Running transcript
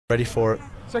ready for it.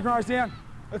 Second row's down.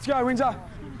 Let's go, Windsor.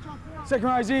 Second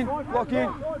row's in. Lock in.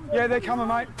 Yeah, they're coming,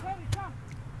 mate.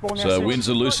 Ball now, So 6.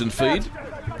 Windsor loose and feed.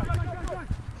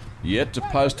 Yet to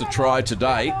post a try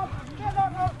today.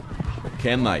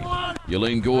 Can they?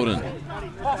 Yolene Gordon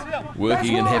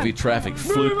working in heavy traffic.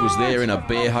 Fluke was there in a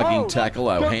bear-hugging tackle.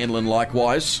 O'Hanlon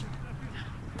likewise.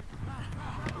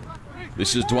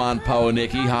 This is Dwan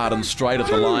Poaneki, hard and straight at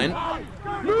the line.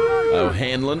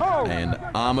 O'Hanlon and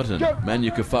Armiton,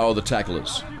 Manukafo the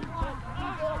tacklers.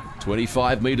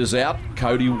 25 metres out,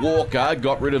 Cody Walker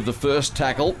got rid of the first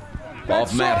tackle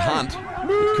of Matt Hunt,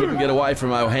 but couldn't get away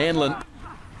from O'Hanlon.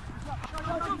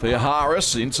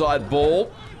 Theoharis, inside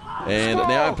ball, and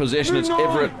now in possession it's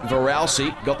Everett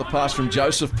Varalsi. Got the pass from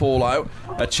Joseph Paulo.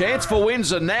 A chance for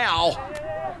Windsor now.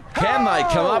 Can they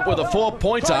come up with a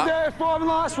 4-pointer?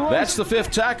 That's the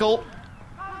 5th tackle.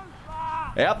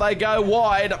 Out they go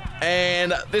wide,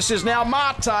 and this is now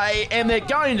Mate, and they're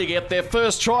going to get their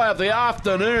first try of the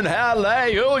afternoon.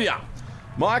 Hallelujah.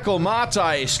 Michael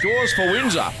Mate scores for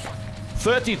Windsor.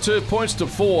 32 points to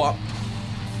 4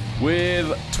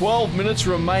 with 12 minutes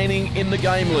remaining in the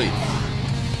game lead.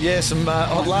 Yeah, some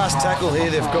on last tackle here,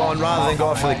 they've gone, rather than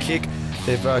going for the kick,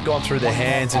 they've gone through their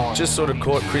hands and just sort of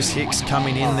caught Chris Hicks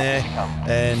coming in there,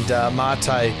 and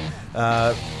Mate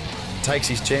takes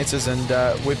his chances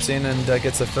and whips in and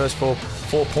gets the first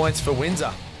four points for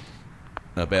Windsor.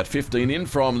 About 15 in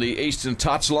from the eastern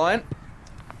touchline,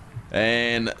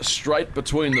 and straight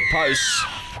between the posts.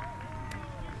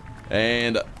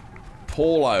 And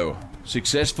Paulo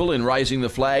successful in raising the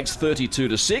flags,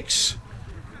 32-6.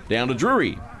 Down to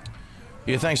Drury.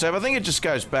 Yeah, thanks, Dave. I think it just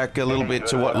goes back a little bit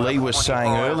to what Lee was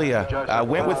saying earlier.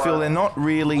 Wentworthville, they're not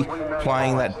really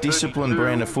playing that disciplined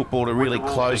brand of football to really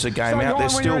close the game out. They're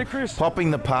still popping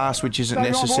the pass, which isn't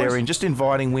necessary, and just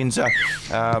inviting Windsor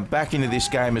back into this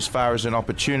game as far as an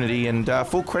opportunity. And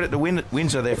full credit to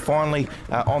Windsor. They're finally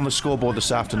on the scoreboard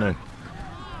this afternoon.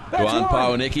 Dwan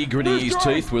Poaneki gritting his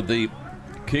teeth with the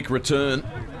kick return.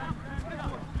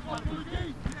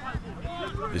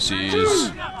 This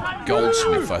is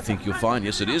Goldsmith, I think you'll find.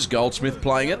 Yes, it is Goldsmith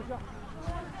playing it.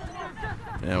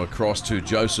 Now across to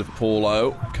Joseph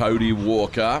Paulo, Cody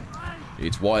Walker.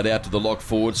 It's wide out to the lock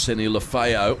forward, Senny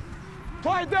Lafayette.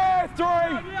 Play there, 3.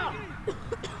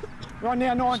 Right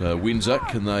now, 9. So Windsor,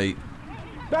 can they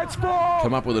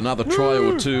come up with another try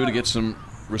or two to get some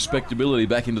respectability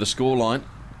back into the scoreline?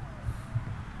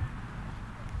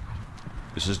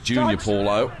 This is Junior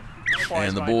Paulo,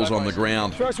 and the ball's on the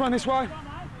ground. First one this way.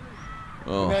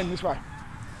 Oh. And then this way.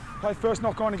 Play first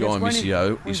knock on against Guy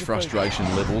Missio, his frustration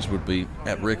levels would be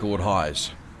at record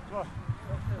highs.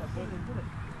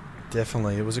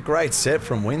 Definitely. It was a great set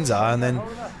from Windsor, and then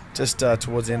just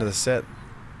towards the end of the set.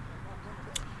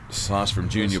 Pass from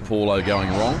Junior Paulo going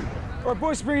wrong. All right,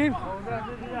 boys, bring him.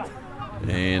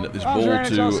 And this ball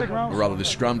to, or rather this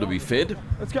scrum to be fed.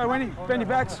 Let's go, Wenty. Bend your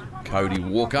backs. Cody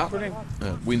Walker.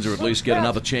 Windsor at least get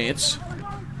another chance.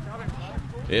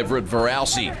 Everett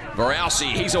Varalsi.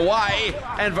 Varalsi, he's away,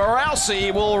 and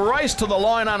Varalsi will race to the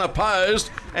line unopposed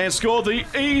and score the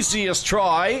easiest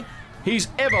try he's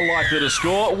ever likely to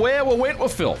score. Where were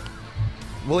Wentworthville?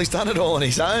 Well, he's done it all on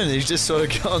his own. He's just sort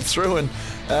of gone through, and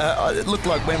it looked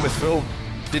like Wentworthville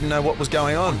didn't know what was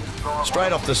going on.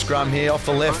 Straight off the scrum here, off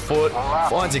the left foot,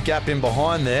 finds a gap in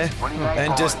behind there,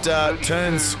 and just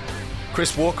turns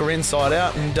Chris Walker inside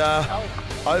out and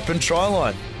open try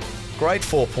line. Great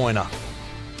 4-pointer.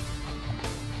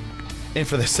 In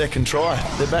for the second try.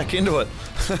 They're back into it.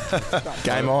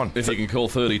 Game on. If you can call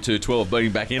 32-12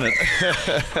 being back in it.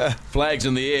 Flags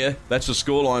in the air. That's the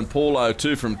scoreline. Paulo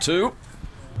 2 from 2.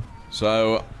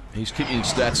 So his kicking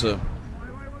stats are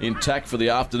intact for the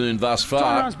afternoon thus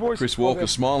far. Chris Walker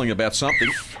smiling about something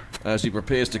as he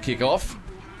prepares to kick off.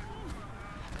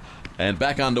 And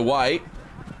back underway.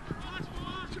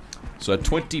 So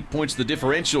 20 points the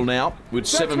differential now, with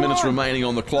 7 minutes remaining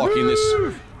on the clock in this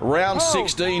round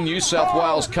 16 New South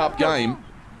Wales Cup game.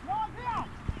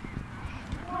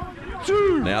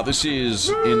 Now this is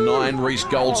in 9 Reece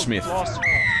Goldsmith,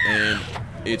 and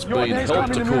it's been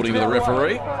helped according to the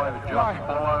referee.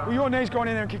 Well, your knee's gone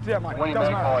in there and kicked it out, mate.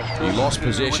 Doesn't matter. He lost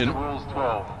possession.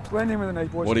 Blend in with the knee,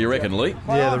 boys. What do you reckon, Lee?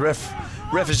 Yeah, the ref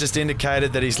has just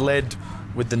indicated that he's led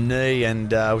with the knee,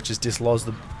 and which has dislodged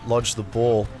the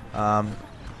ball.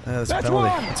 That's a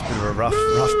penalty. It's a bit of a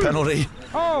rough penalty.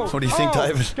 What do you think,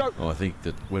 David? Oh, I think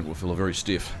that Wentworthville are very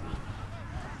stiff.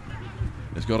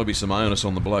 There's got to be some onus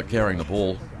on the bloke carrying the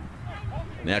ball.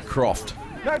 Now Croft.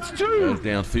 That's 2. Goes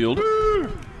downfield.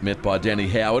 Met by Danny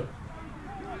Howard.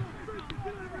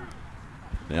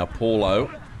 Now Paulo.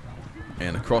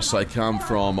 And across they come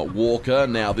from Walker.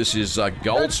 Now this is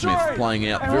Goldsmith playing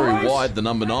out very wide, the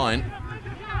number 9.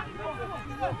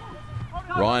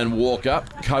 Ryan Walker,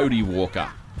 Cody Walker.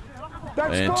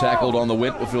 And tackled on the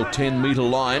Wentworthville 10-metre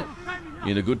line.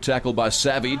 In a good tackle by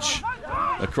Savage.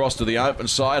 Across to the open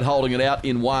side, holding it out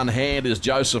in one hand is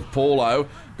Joseph Paulo.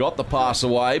 Got the pass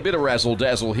away. Bit of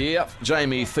razzle-dazzle here.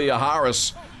 Jamie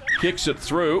Theoharis kicks it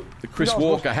through. Chris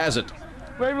Walker has it.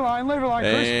 Leave it alone,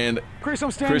 Chris. And Chris,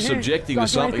 I'm standing Chris here. objecting Don't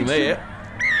to do something anything there.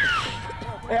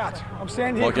 Out. I'm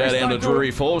standing here. Might go Chris, down to don't do Drury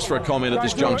it. Falls for a comment at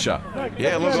this juncture.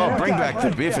 Yeah, look, I'll bring back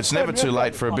the biff. It's never too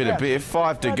late for a bit of biff.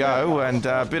 5 to go, and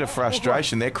a bit of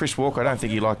frustration there. Chris Walker, I don't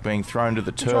think he liked being thrown to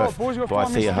the turf by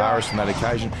Thea Harris on that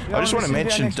occasion. I just want to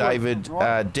mention, David,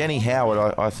 Denny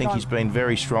Howard, I think he's been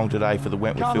very strong today for the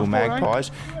Wentworthville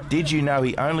Magpies. Did you know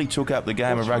he only took up the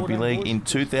game of rugby league in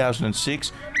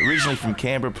 2006? Originally from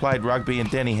Canberra, played rugby,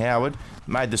 and Denny Howard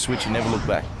made the switch and never looked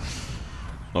back.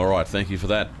 All right, thank you for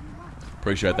that.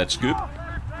 Appreciate that scoop.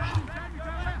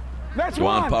 That's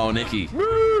Duane one. Powanicki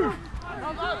Move.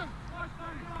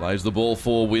 plays the ball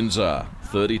for Windsor.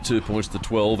 32 points to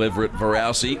 12. Everett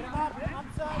Varausi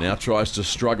now tries to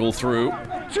struggle through.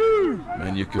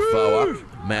 Manu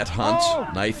Kafoa, Matt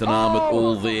Hunt, Nathan Armit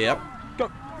all there.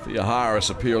 Thea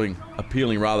Harris appealing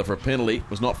rather for a penalty.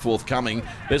 Was not forthcoming.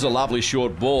 There's a lovely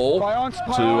short ball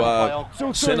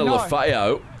to Senna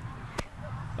Lefeo.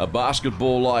 A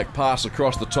basketball-like pass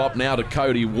across the top now to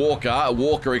Cody Walker.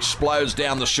 Walker explodes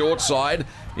down the short side.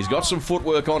 He's got some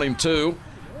footwork on him too.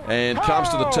 And comes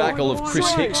to the tackle of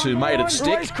Chris Hicks, who made it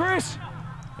stick.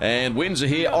 And Windsor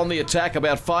here on the attack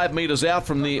about 5 metres out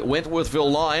from the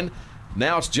Wentworthville line.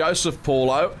 Now it's Joseph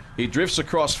Paulo. He drifts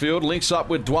across field, links up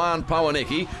with Duane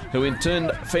Powanicki, who in turn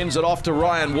fends it off to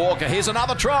Ryan Walker. Here's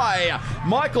another try.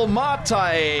 Michael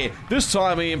Marte. This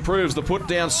time he improves the put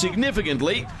down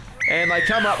significantly. And they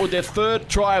come up with their 3rd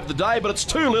try of the day, but it's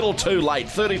too little too late.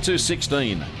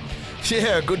 32-16.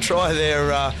 Yeah, good try there.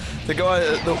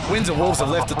 The Windsor Wolves have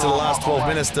left it to the last 12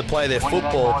 minutes to play their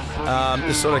football.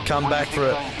 To sort of come back for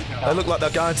it. They look like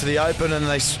they're going to the open and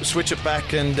they switch it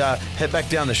back and head back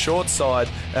down the short side.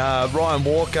 Ryan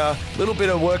Walker, a little bit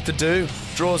of work to do.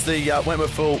 Draws the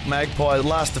Wentworthville Magpie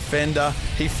last defender.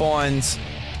 He finds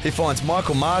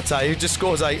Michael Marte, who just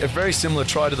scores a very similar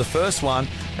try to the first one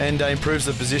and improves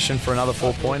the position for another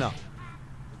 4-pointer.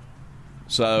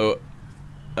 So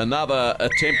another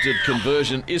attempted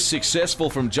conversion is successful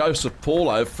from Joseph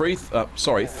Paulo. 3 from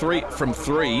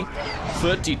 3,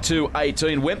 32-18.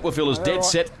 Wentworthville is dead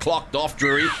set, clocked off,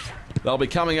 Drury. They'll be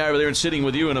coming over there and sitting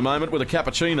with you in a moment with a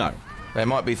cappuccino. They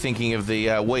might be thinking of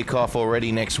the week off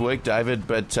already next week, David,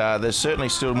 but there's certainly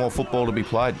still more football to be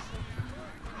played.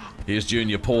 Here's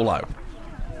Junior Paulo.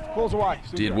 Ball's away.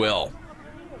 Did well.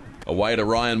 Away to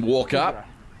Ryan Walker.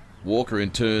 Walker in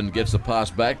turn gets the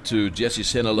pass back to Jesse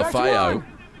Senna Lefeo.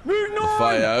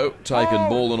 Lefeo taken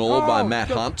ball and all by Matt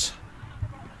Hunt.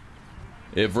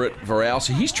 Everett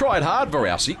Varausi. He's tried hard,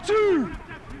 Varausi. The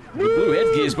blue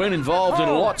headgear's been involved in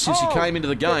a lot since he came into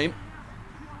the game.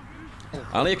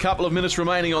 Only a couple of minutes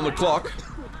remaining on the clock.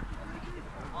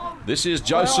 This is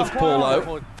Joseph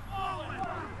Paulo.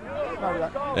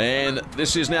 And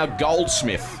this is now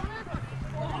Goldsmith.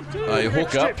 A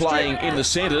hooker playing in the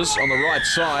centres on the right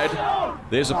side.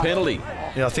 There's a penalty.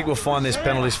 Yeah, I think we'll find there's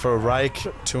penalties for a rake,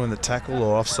 2 in the tackle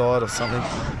or offside or something.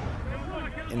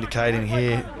 Indicating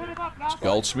here. It's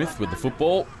Goldsmith with the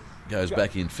football. Goes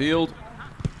back in field.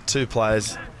 2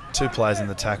 players in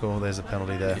the tackle. There's a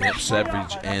penalty there. Yep,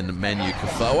 Savage and Manu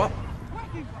Kafoa.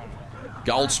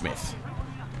 Goldsmith.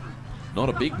 Not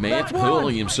a big man,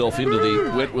 hurling himself into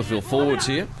the Wentworthville forwards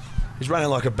here. He's running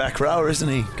like a back rower, isn't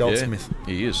he, Goldsmith?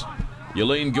 Yeah, he is.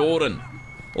 Yelene Gordon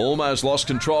almost lost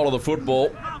control of the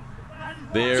football.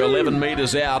 They're 11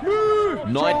 metres out.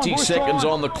 90 seconds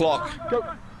on the clock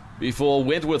before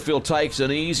Wentworthville takes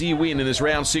an easy win in this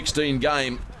round 16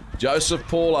 game. Joseph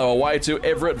Paulo away to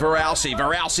Everett Varausi.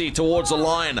 Varausi towards the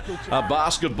line. A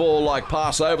basketball-like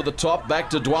pass over the top. Back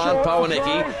to Duane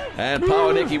Powanicki. And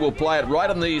Powanicki will play it right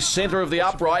in the centre of the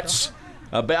uprights.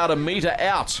 About a metre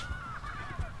out.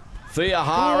 Thea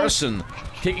Harris and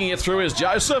kicking it through is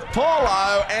Joseph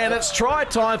Paulo. And it's try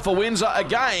time for Windsor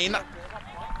again.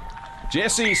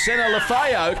 Jesse Senna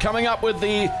Lefeo coming up with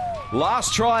the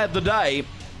last try of the day.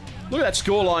 Look at that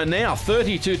scoreline now.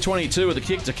 32-22 with the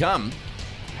kick to come.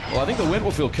 Well, I think the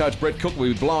Wentworthville coach, Brett Cook,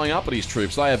 will be blowing up at his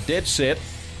troops. They have dead set,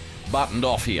 buttoned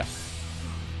off here.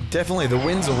 Definitely the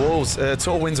Windsor Wolves. It's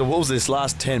all Windsor Wolves this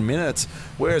last 10 minutes.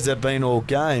 Where has that been all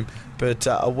game? But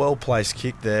a well-placed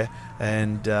kick there.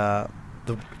 And the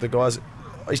guys,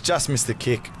 he's just missed the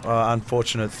kick.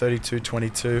 Unfortunate,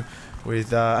 32-22.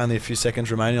 with only a few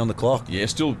seconds remaining on the clock. Yeah,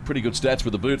 still pretty good stats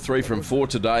with the boot. 3 from 4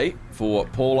 today for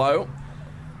Paulo.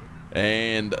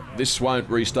 And this won't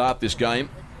restart this game.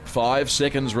 5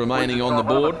 seconds remaining on the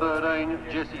board.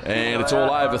 And it's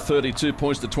all over. 32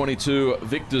 points to 22.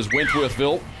 Victors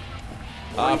Wentworthville.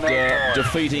 After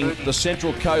defeating the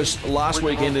Central Coast last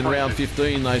weekend in round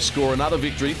 15, they score another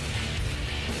victory.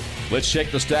 Let's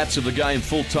check the stats of the game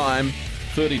full time.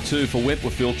 32 for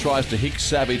Wentworthville, tries to Hicks,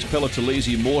 Savage,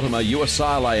 Pelletolisi, Mortimer,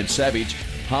 Uasale and Savage.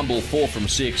 Humble 4 from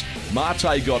 6.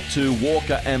 Marte got 2,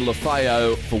 Walker and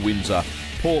Lafayette for Windsor.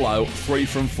 Paulo 3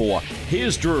 from 4.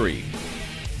 Here's Drury.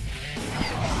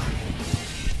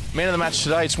 Man of the match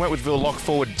today, it's Wentworthville lock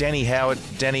forward Danny Howard.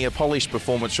 Danny, a polished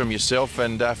performance from yourself,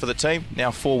 and for the team,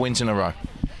 now 4 wins in a row.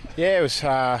 Yeah, it was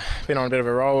been on a bit of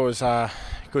a roll. It was a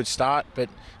good start, but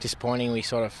disappointing. We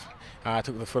sort of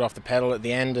took the foot off the pedal at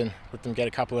the end and let them get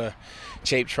a couple of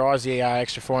cheap tries. The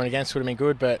extra for and against would have been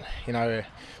good, but you know,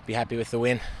 be happy with the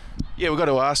win. Yeah, we've got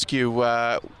to ask you,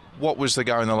 what was the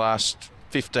go in the last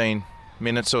 15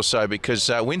 minutes or so, because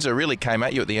Windsor really came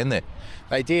at you at the end there.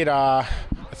 They did. I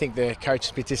think the coach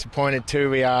is a bit disappointed too.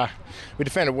 We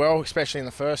defended well, especially in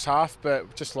the first half,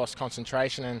 but just lost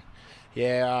concentration. And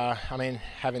yeah, I mean,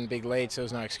 having the big lead, so there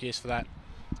was no excuse for that.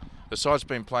 The side's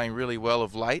been playing really well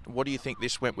of late. What do you think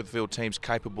this Wentworthville team's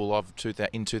capable of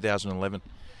in 2011?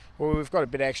 Well, we've got a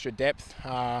bit of extra depth.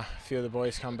 A few of the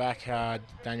boys come back,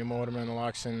 Daniel Mortimer and the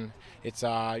likes, and it's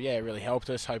yeah, it really helped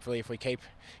us. Hopefully, if we keep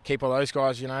all those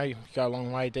guys, you know, go a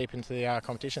long way deep into the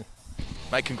competition.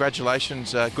 Mate,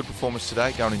 congratulations. Good performance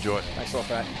today. Go and enjoy it. Thanks a lot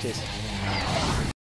for that. Cheers.